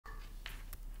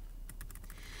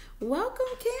Welcome,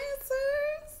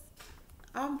 Cancers.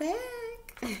 I'm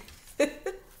back.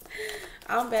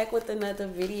 I'm back with another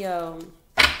video.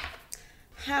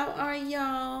 How are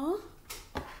y'all?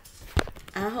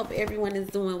 I hope everyone is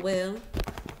doing well.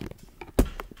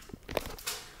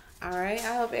 All right,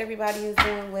 I hope everybody is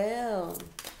doing well.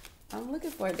 I'm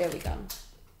looking for it. There we go.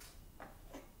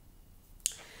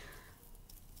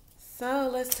 So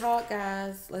let's talk,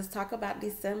 guys. Let's talk about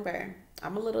December.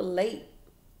 I'm a little late.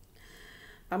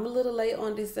 I'm a little late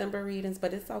on December readings,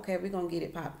 but it's okay. We're going to get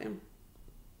it popping.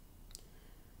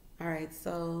 All right,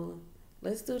 so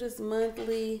let's do this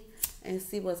monthly and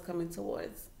see what's coming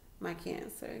towards my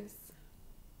Cancers.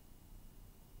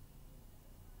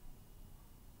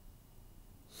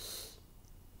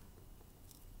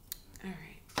 All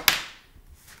right.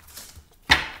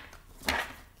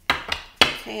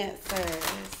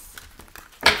 Cancers.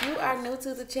 If you are new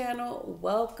to the channel,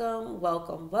 welcome,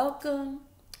 welcome, welcome.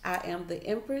 I am the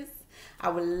Empress. I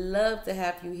would love to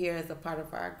have you here as a part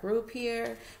of our group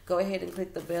here. Go ahead and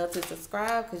click the bell to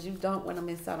subscribe because you don't want to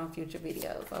miss out on future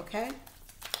videos, okay?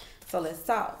 So let's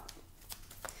talk.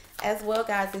 As well,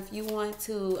 guys, if you want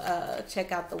to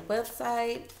check out the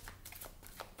website,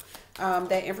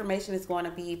 that information is going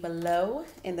to be below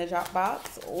in the drop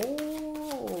box.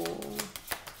 Oh.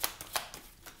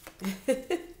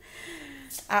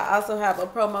 I also have a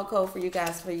promo code for you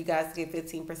guys to get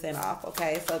 15% off,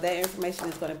 okay? So that information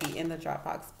is going to be in the drop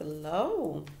box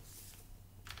below.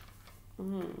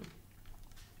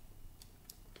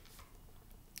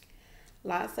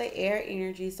 Lots of air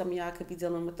energy. Some of y'all could be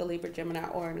dealing with the Libra, Gemini,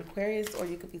 or an Aquarius, or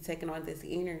you could be taking on this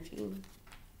energy.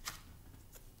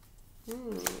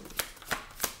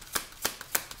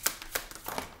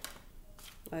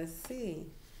 Let's see.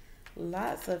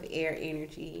 Lots of air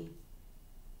energy.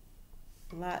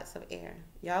 Lots of air.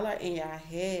 Y'all are in your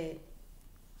head.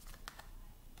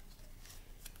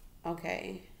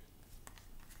 Okay.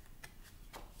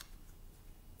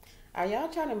 Are y'all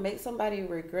trying to make somebody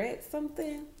regret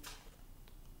something?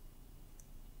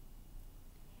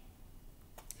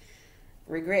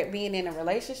 Regret being in a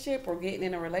relationship or getting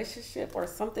in a relationship or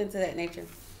something to that nature.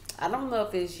 I don't know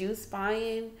if it's you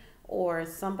spying or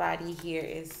somebody here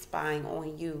is spying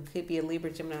on you. Could be a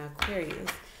Libra, Gemini,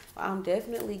 Aquarius. I'm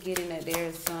definitely getting that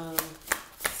there's some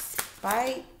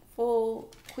spiteful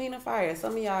Queen of Fire.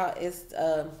 Some of y'all is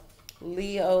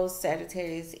Leo,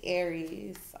 Sagittarius,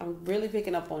 Aries. I'm really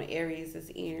picking up on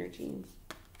Aries' energy.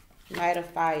 Knight of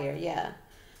Fire, yeah.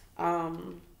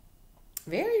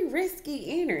 Very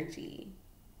risky energy.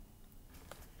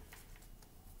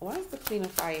 Why is the Queen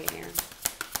of Fire here?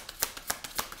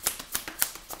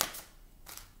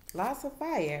 Lots of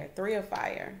fire. 3 of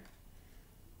Fire.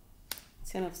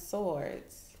 10 of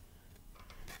Swords.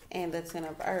 And the 10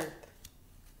 of Earth.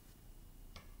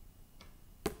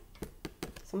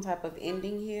 Some type of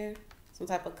ending here. Some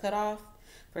type of cutoff.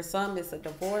 For some, it's a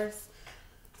divorce.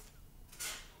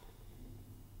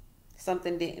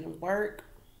 Something didn't work.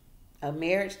 A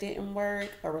marriage didn't work.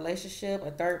 A relationship,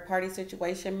 a third party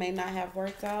situation may not have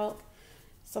worked out.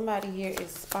 Somebody here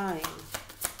is spying.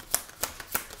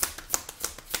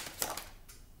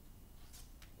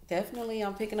 Definitely,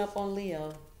 I'm picking up on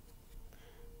Leo.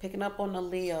 Picking up on the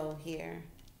Leo here.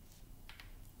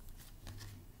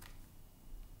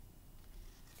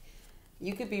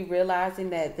 You could be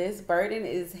realizing that this burden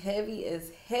is heavy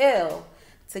as hell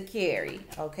to carry,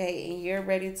 okay? And you're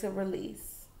ready to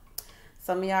release.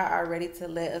 Some of y'all are ready to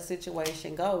let a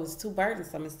situation go. It's too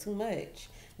burdensome. It's too much.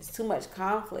 It's too much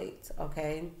conflict,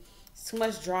 okay? It's too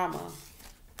much drama.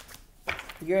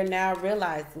 You're now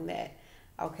realizing that,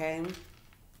 okay?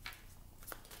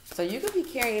 So you could be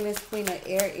carrying this Queen of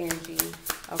Air energy,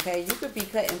 okay? You could be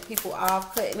cutting people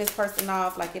off, cutting this person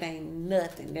off like it ain't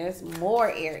nothing. There's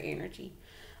more air energy,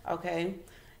 okay?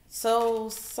 So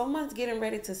someone's getting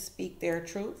ready to speak their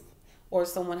truth, or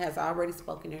someone has already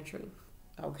spoken their truth,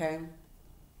 okay?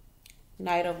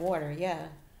 Knight of Water, yeah,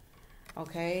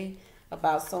 okay?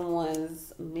 About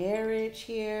someone's marriage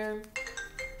here.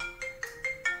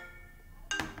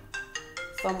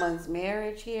 Someone's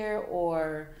marriage here,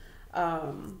 or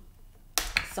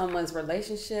someone's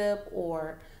relationship,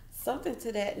 or something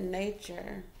to that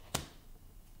nature.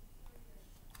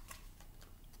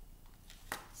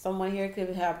 Someone here could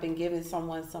have been giving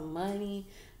someone some money,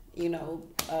 you know,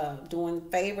 doing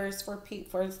favors for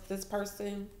this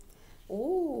person.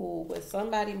 Ooh, but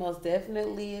somebody most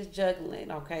definitely is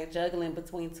juggling, okay? Juggling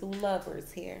between 2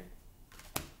 lovers here.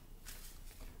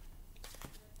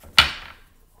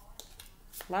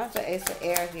 Lots of Ace of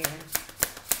Air here.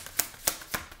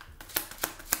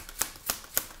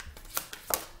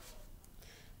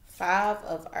 5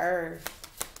 of Earth.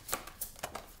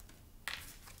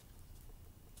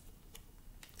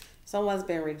 Someone's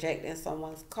been rejecting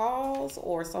someone's calls,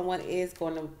 or someone is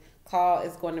going to call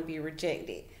is going to be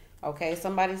rejected. Okay,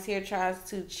 somebody's here tries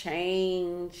to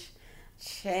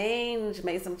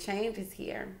make some changes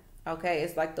here. Okay,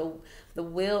 it's like the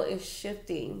wheel is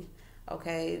shifting.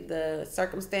 Okay, the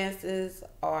circumstances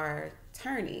are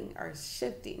turning, are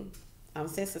shifting. I'm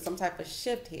sensing some type of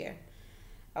shift here.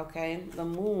 Okay, the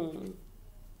moon,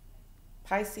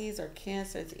 Pisces or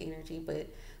Cancer's energy, but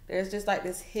there's just like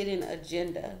this hidden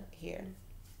agenda here.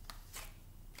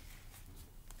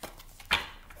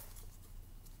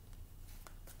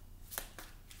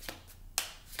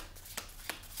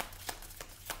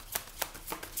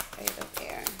 Eight of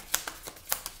Air.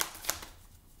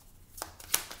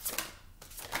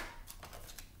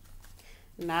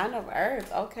 Nine of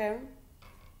Earth. Okay.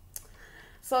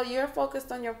 So you're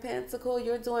focused on your pentacle.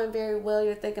 You're doing very well.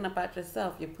 You're thinking about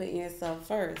yourself. You're putting yourself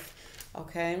first.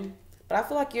 Okay. But I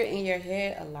feel like you're in your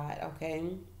head a lot. Okay.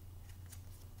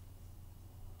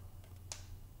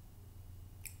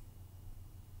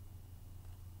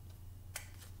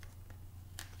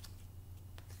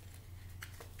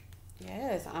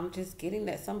 Yes, I'm just getting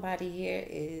that somebody here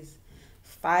is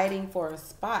fighting for a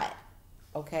spot.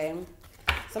 Okay.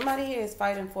 Somebody here is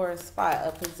fighting for a spot,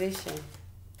 a position.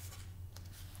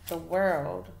 The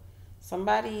World.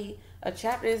 Somebody, a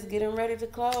chapter is getting ready to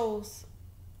close.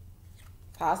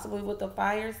 Possibly with a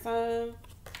fire sign,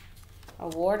 a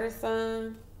water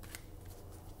sign.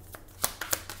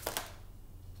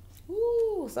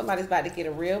 Ooh, somebody's about to get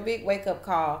a real big wake-up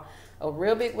call. A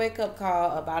real big wake-up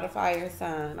call about a fire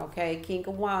sign, okay? King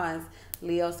of Wands,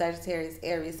 Leo, Sagittarius,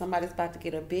 Aries. Somebody's about to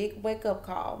get a big wake-up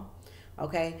call,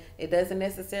 okay? It doesn't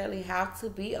necessarily have to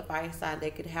be a fire sign.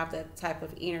 They could have that type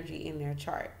of energy in their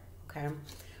chart, okay?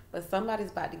 But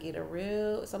somebody's about to get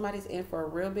somebody's in for a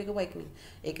real big awakening.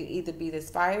 It could either be this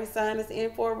fire sign is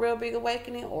in for a real big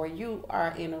awakening, or you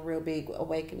are in a real big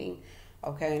awakening,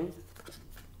 okay?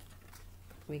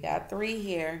 We got 3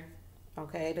 here,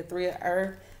 okay? The 3 of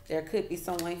Earth. There could be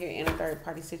someone here in a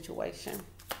third-party situation.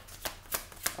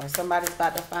 Or somebody's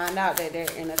about to find out that they're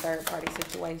in a third-party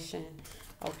situation,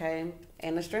 okay?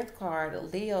 And the Strength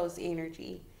card, Leo's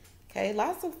energy, okay?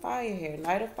 Lots of fire here,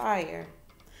 Knight of Fire.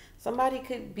 Somebody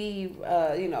could be,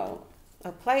 you know,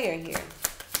 a player here.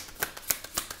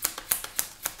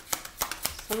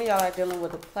 Some of y'all are dealing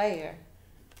with a player,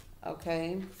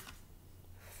 okay?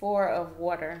 4 of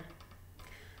Water.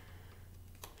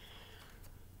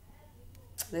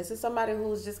 This is somebody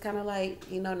who's just kind of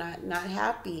like, you know, not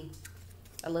happy,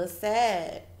 a little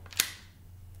sad.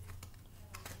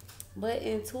 But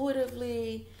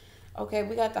intuitively, okay,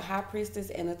 we got the High Priestess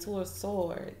and the 2 of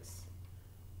Swords.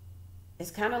 It's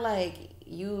kind of like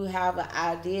you have an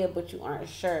idea, but you aren't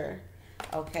sure,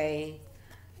 okay?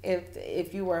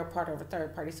 If you were a part of a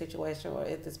third-party situation, or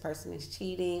if this person is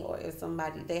cheating, or if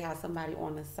they have somebody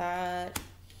on the side.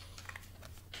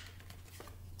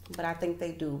 But I think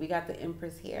they do. We got the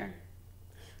Empress here.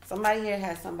 Somebody here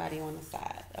has somebody on the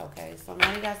side, okay?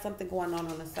 Somebody got something going on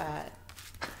the side.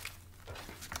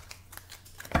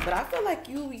 But I feel like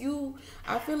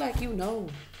I feel like you know.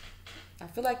 I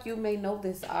feel like you may know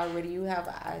this already. You have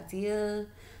an idea.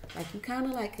 Like, you kind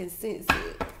of like can sense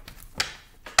it.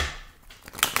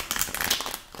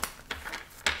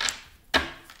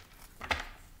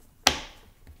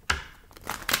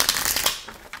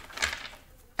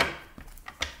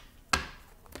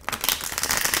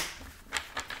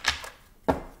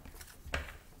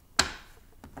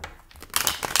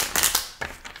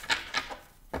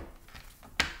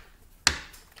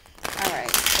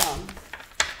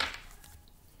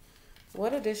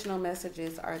 What additional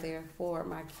messages are there for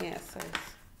my Cancers?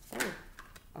 Oh,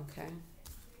 okay.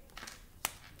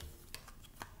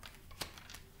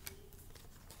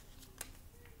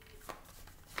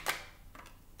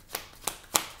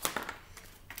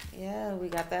 Yeah, we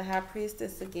got that High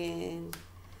Priestess again.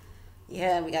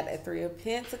 Yeah, we got that 3 of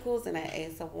Pentacles and that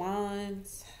Ace of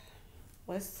Wands.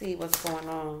 Let's see what's going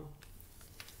on.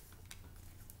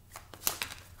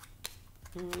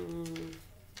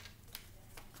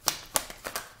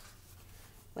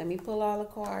 Let me pull all the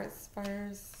cards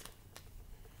first.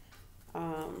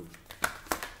 And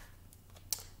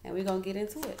we're going to get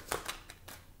into it.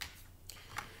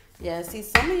 Yeah, see,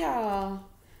 some of y'all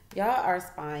are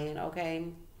spying, okay?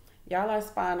 Y'all are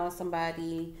spying on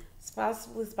somebody,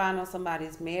 possibly spying on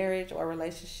somebody's marriage or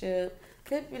relationship.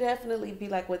 Could definitely be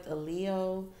like with a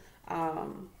Leo.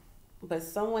 But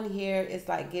someone here is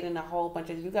like getting a whole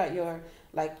bunch of, you got your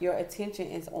attention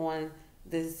is on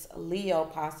this Leo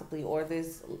possibly, or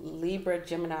this Libra,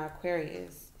 Gemini,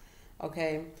 Aquarius,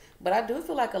 okay? But I do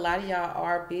feel like a lot of y'all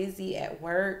are busy at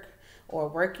work, or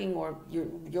working, or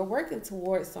you're working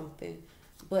towards something.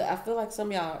 But I feel like some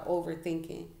of y'all are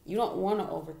overthinking. You don't want to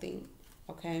overthink,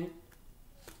 okay?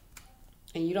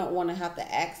 And you don't want to have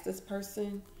to ask this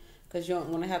person because you don't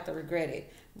want to have to regret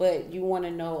it. But you want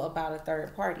to know about a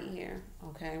third party here,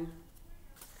 okay?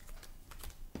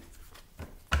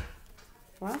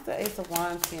 Why's the Ace of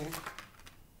Wands here?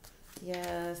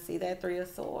 Yeah, see that Three of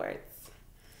Swords.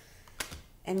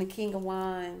 And the King of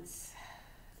Wands.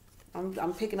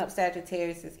 I'm picking up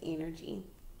Sagittarius' energy.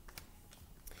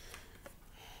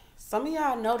 Some of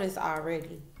y'all know this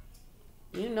already.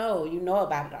 You know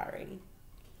about it already.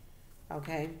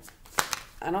 Okay?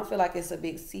 I don't feel like it's a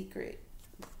big secret.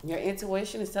 Your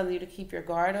intuition is telling you to keep your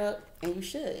guard up, and you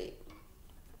should.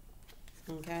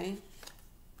 Okay?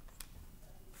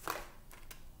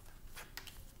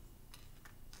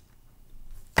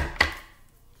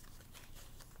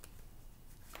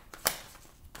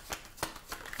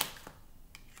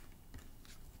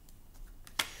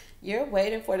 You're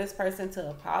waiting for this person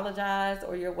to apologize,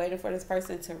 or you're waiting for this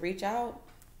person to reach out.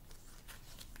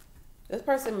 This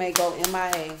person may go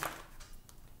MIA.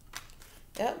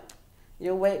 Yep.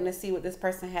 You're waiting to see what this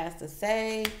person has to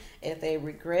say. If they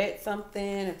regret something,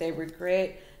 if they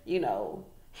regret,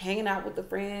 hanging out with the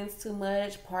friends too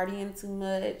much, partying too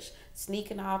much,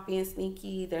 sneaking off, being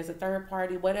sneaky, there's a third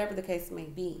party, whatever the case may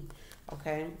be.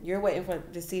 Okay? You're waiting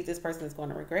to see if this person is going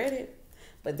to regret it.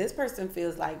 But this person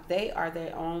feels like they are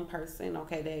their own person,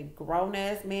 okay? They're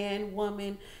grown-ass man,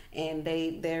 woman, and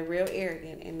they're real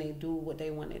arrogant, and they do what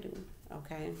they want to do,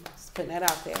 okay? Just putting that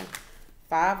out there.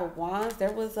 Five of Wands,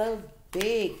 there was a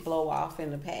big blow-off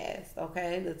in the past,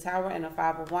 okay? The Tower and the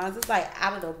Five of Wands, it's like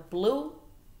out of the blue.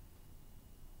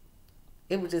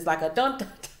 It was just like a dun-dun.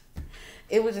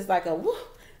 It was just like a whoo.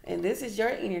 And this is your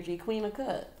energy, Queen of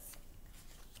Cups.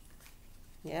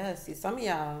 Yeah, see, some of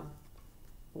y'all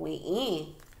went in.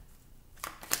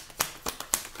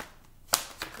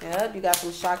 Yep, you got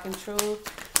some shocking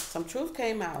truth. Some truth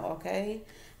came out, okay?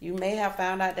 You may have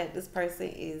found out that this person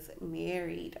is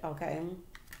married, okay?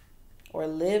 Or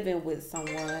living with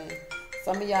someone.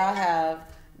 Some of y'all have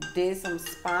did some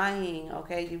spying,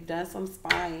 okay? You've done some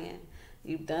spying.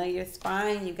 You've done your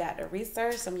spying. You got the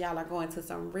research. Some of y'all are going to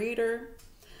some reader.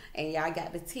 And y'all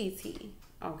got the TT,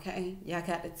 okay? Y'all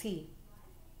got the T.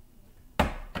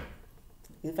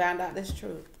 You found out this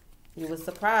truth. You were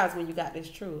surprised when you got this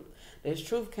truth. This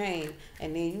truth came,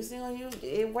 and then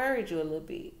it worried you a little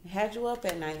bit. It had you up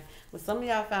at night. When some of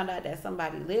y'all found out that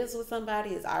somebody lives with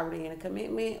somebody, is already in a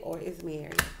commitment, or is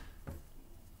married.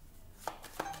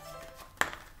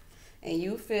 And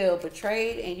you feel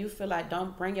betrayed, and you feel like,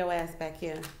 don't bring your ass back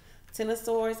here. Ten of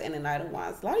Swords and the Knight of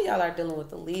Wands. A lot of y'all are dealing with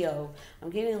the Leo.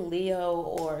 I'm getting Leo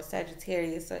or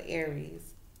Sagittarius or Aries.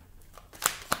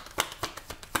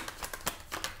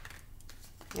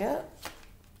 Yep.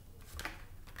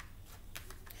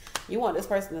 You want this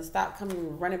person to stop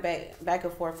running back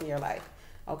and forth in your life.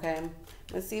 Okay.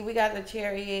 Let's see. We got the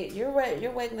Chariot. You're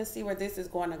waiting to see where this is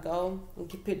going to go.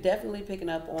 You're definitely picking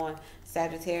up on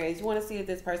Sagittarius. You want to see if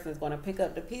this person is going to pick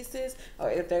up the pieces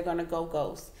or if they're going to go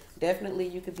ghost. Definitely,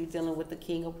 you could be dealing with the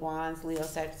King of Wands, Leo,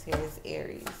 Sagittarius,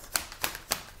 Aries.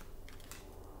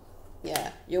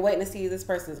 Yeah. You're waiting to see if this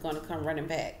person is going to come running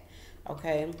back.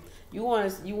 Okay, you want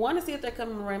to see if they're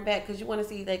coming running back because you want to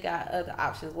see if they got other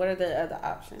options. What are the other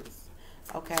options?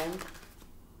 Okay,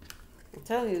 I'm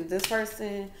telling you, this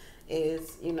person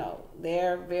is,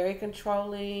 they're very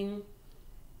controlling.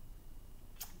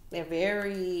 They're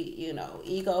very,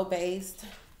 ego based.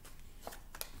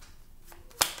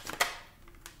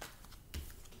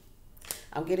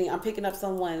 I'm picking up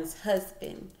someone's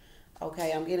husband.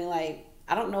 Okay, I'm getting like,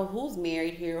 I don't know who's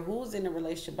married here, who's in a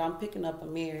relationship, but I'm picking up a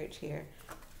marriage here.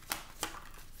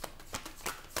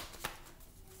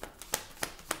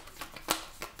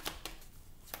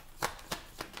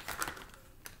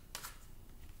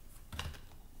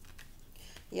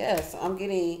 Yes, I'm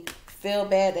getting feel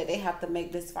bad that they have to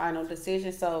make this final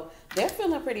decision. So they're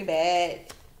feeling pretty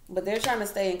bad, but they're trying to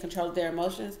stay in control of their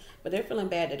emotions, but they're feeling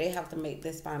bad that they have to make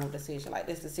this final decision. Like,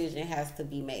 this decision has to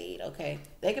be made, okay?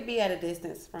 They could be at a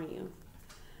distance from you.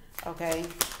 Okay,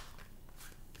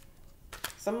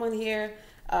 someone here,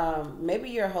 maybe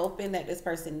you're hoping that this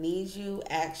person needs you,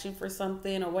 asks you for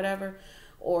something or whatever,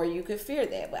 or you could fear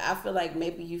that. But I feel like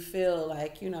maybe you feel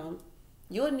like,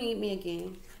 you'll need me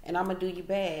again, and I'm gonna do you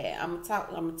bad. I'm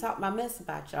gonna talk my mess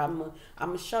about you. I'm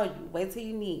gonna show you. Wait till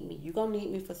you need me. You gonna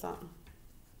need me for something.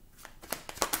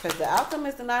 Because the outcome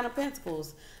is the Nine of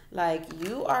Pentacles. Like,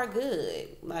 you are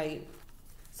good. Like,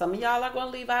 some of y'all are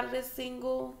gonna leave out of this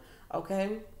single.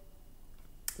 Okay.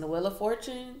 The Wheel of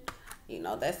Fortune,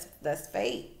 that's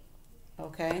fate.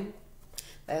 Okay.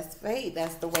 That's fate.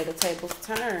 That's the way the tables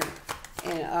turn.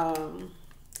 And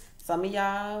some of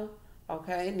y'all,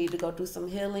 okay, need to go do some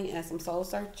healing and some soul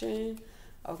searching,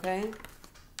 okay?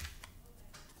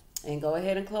 And go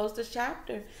ahead and close this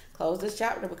chapter. Close this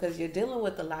chapter because you're dealing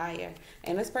with a liar.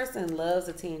 And this person loves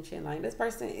attention. Like, this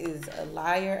person is a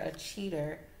liar, a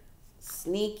cheater,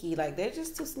 sneaky. Like, they're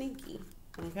just too sneaky.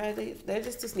 Okay? They're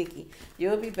just too sneaky.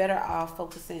 You'll be better off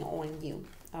focusing on you.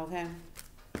 Okay?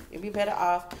 You'll be better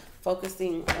off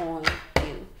focusing on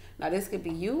you. Now, this could be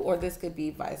you or this could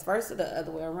be vice versa, the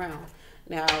other way around.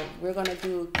 Now, we're going to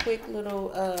do a quick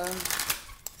little,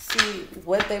 see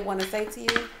what they want to say to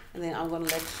you. And then I'm going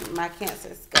to let my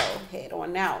Cancers go head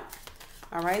on out.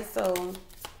 All right, so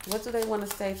what do they want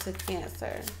to say to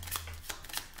Cancer?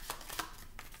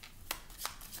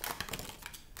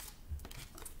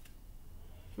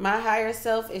 My higher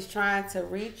self is trying to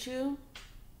reach you.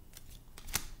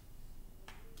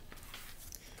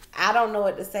 I don't know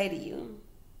what to say to you.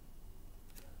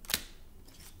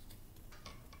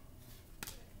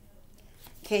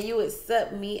 Can you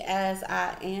accept me as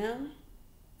I am?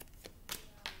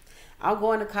 I'm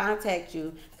going to contact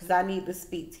you because I need to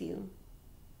speak to you.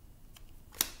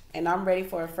 And I'm ready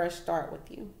for a fresh start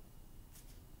with you.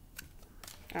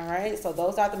 All right, so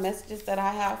those are the messages that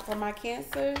I have for my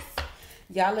Cancers.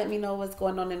 Y'all let me know what's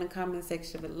going on in the comment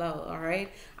section below, all right?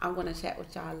 I'm going to chat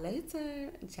with y'all later.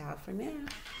 Ciao for now.